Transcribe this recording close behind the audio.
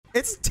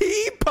It's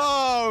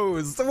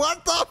T-pose.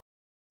 What the?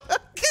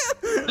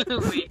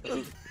 Wait,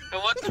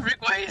 what the frick?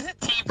 Why is it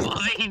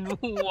T-posing?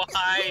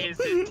 Why is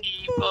it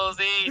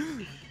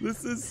T-posing?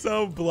 This is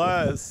so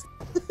blessed.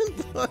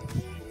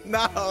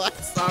 No,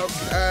 that's so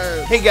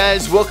good. Hey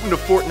guys, welcome to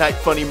Fortnite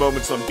Funny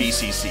Moments on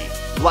BCC.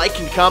 Like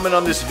and comment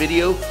on this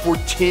video for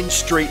 10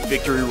 straight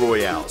victory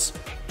royales.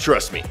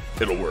 Trust me,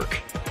 it'll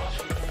work.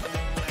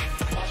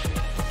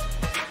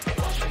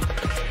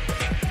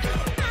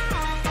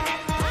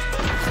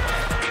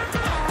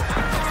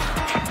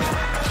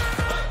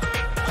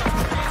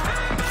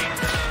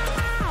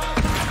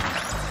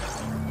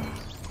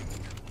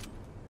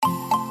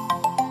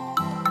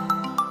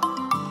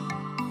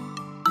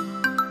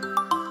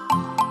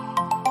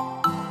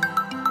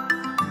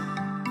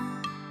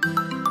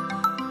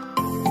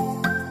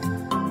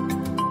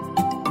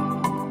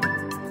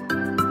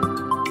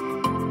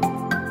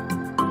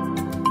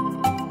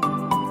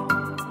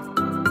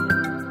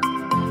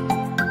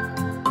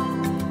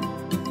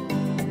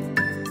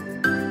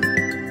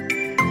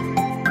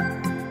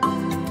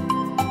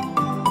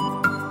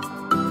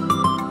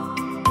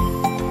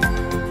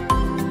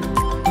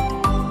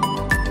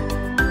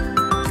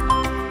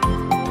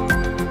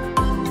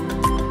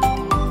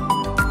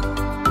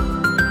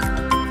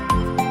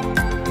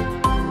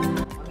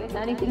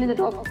 Kill in the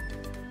top.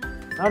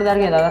 Not there,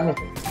 there.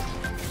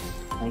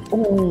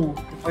 Oh,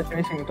 try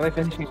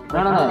finishing.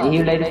 No.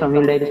 He'll die this one.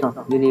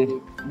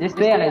 Believe. Just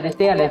stay alive.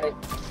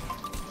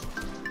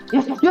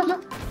 Yes.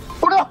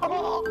 Oh,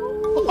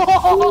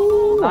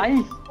 no.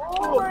 Nice.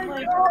 Oh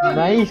my God.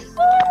 Nice.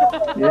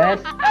 Yes.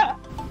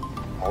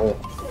 Oh,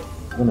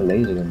 I'm gonna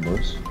laser them,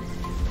 boys.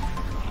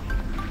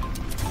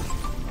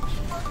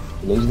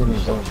 Laser them in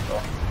zone.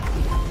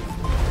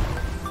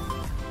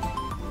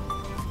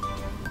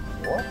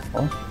 What?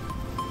 Huh?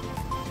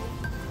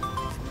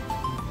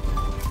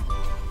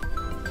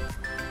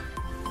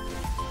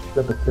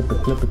 Clip it,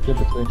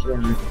 so it's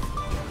ready.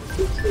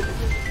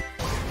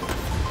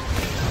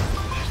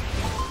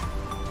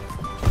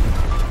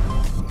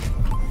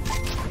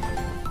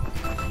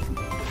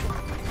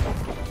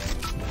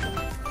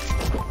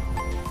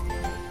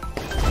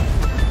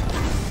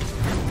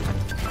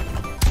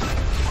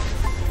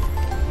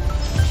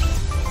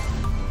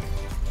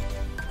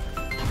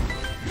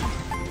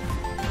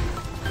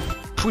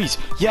 Please,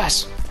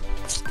 yes!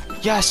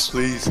 Yes!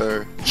 Please,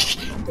 sir.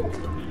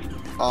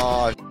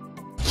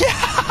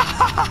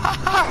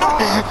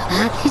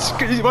 He's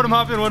crazy. Let him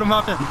hop in.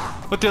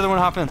 Let the other one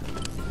hop in.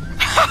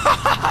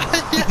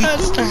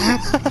 Yes!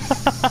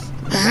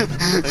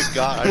 Thank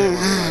God. I didn't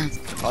want to.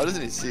 How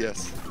doesn't he see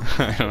us?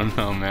 I don't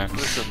know, man.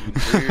 This is some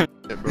weird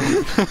shit, bro.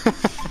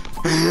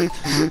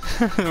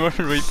 What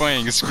are we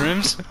playing?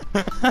 Scrims?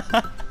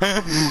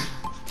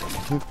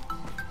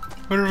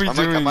 What are we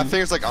doing? My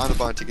finger's like on the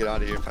button to get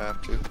out of here if I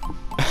have to.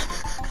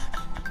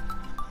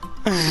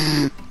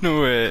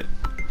 No way.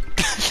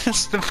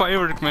 The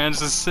firework man's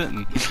just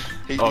sitting.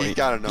 He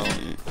gotta know.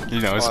 He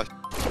knows.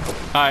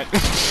 Alright.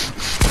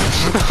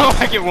 Oh,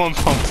 I get one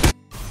pump.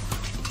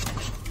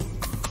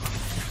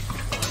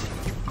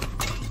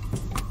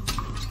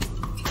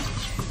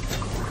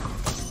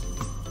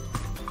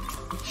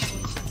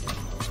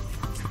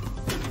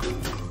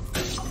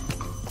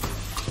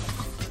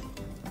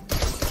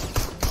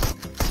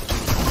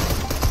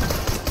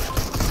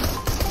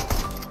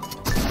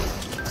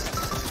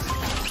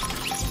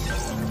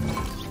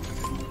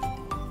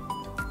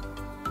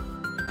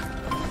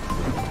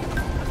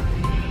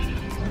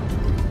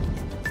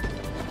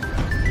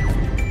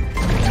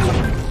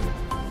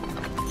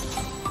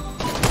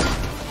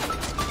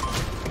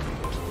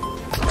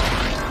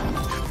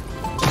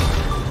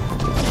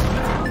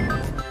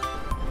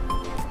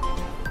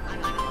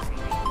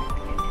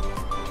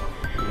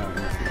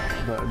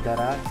 Dead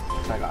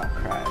ass, I got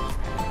crashed.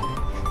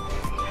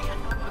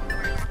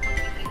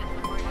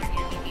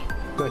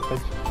 Good,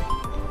 thanks.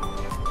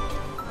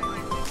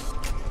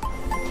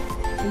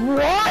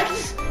 What?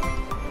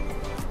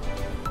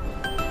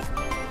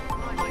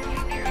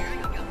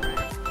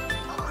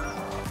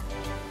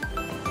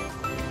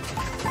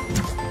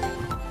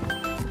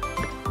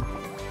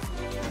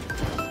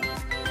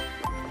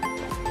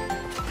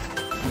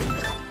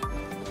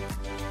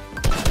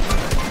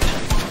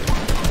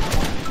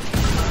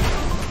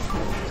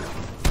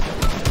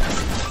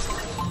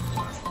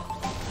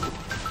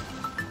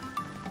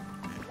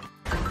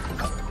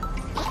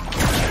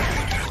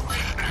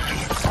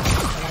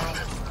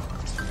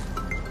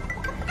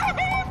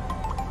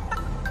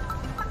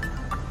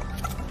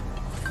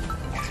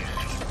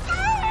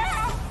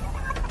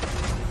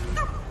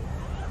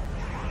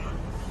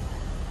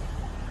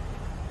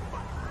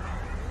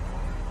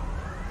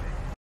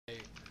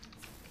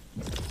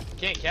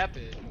 Can't cap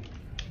it.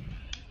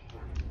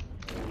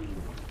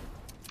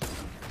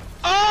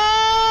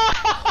 Oh!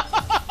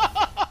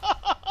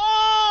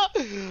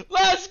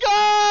 Let's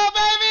go,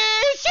 baby!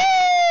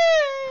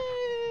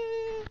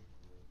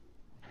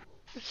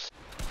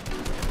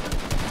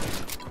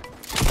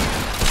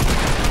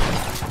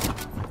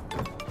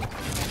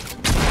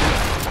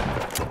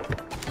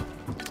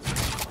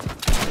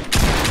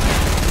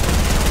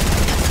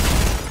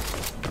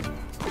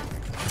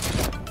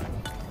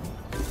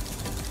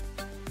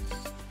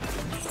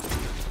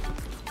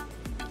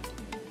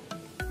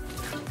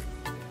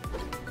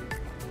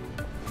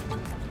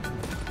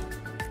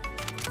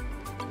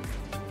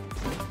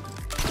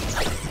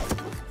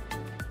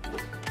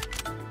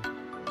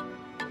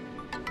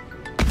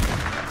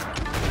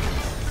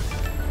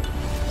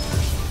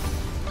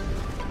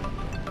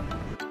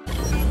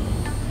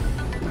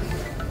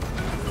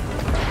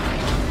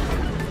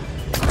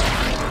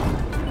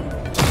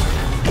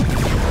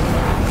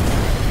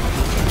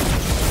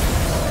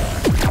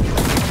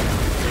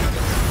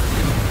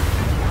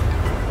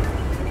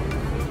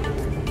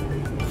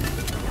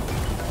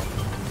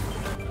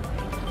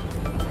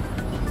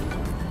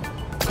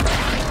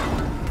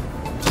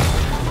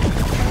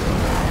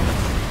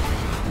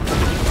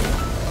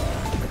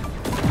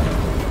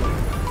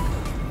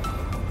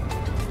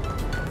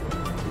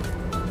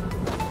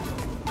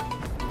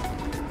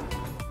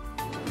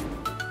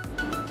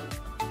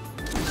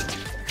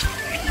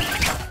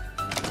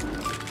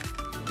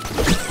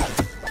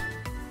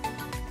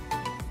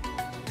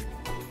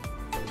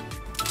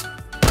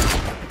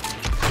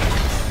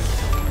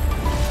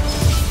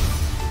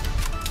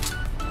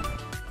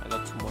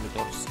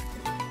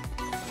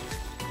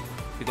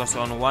 because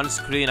on one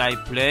screen I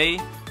play,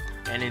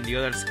 and in the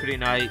other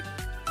screen I...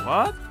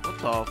 What? What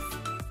the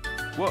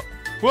What?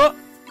 What?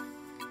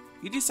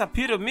 He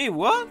disappeared on me,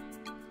 what?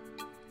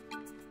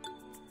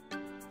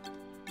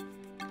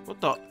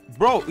 What the?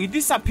 Bro, he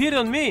disappeared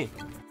on me!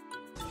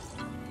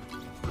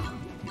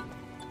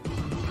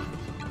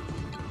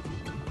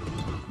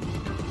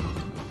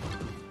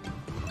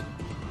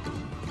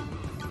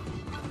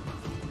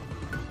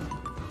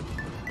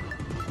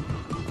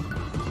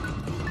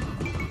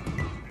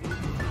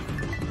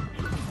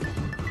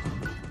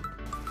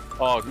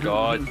 Oh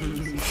god.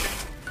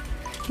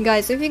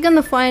 Guys, if you're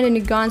gonna find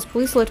any guns,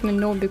 please let me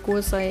know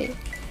because I...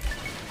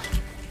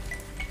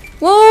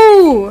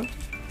 Whoa!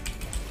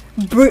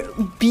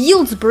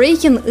 Builds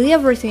breaking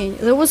everything.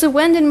 There was a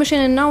vending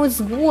machine and now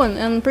it's gone.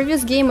 And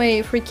previous game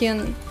I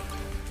freaking...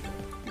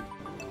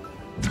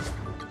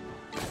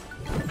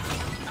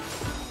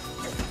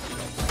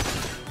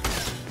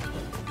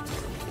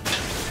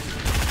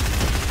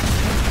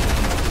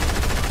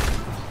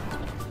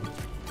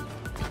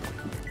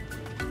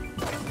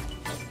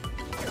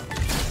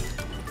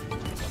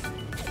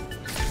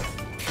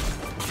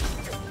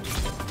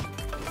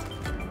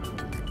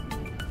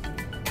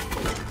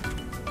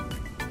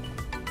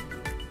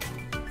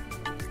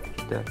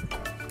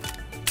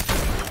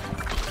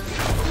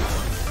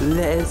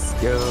 Let's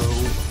go.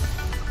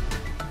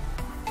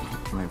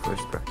 My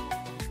first try.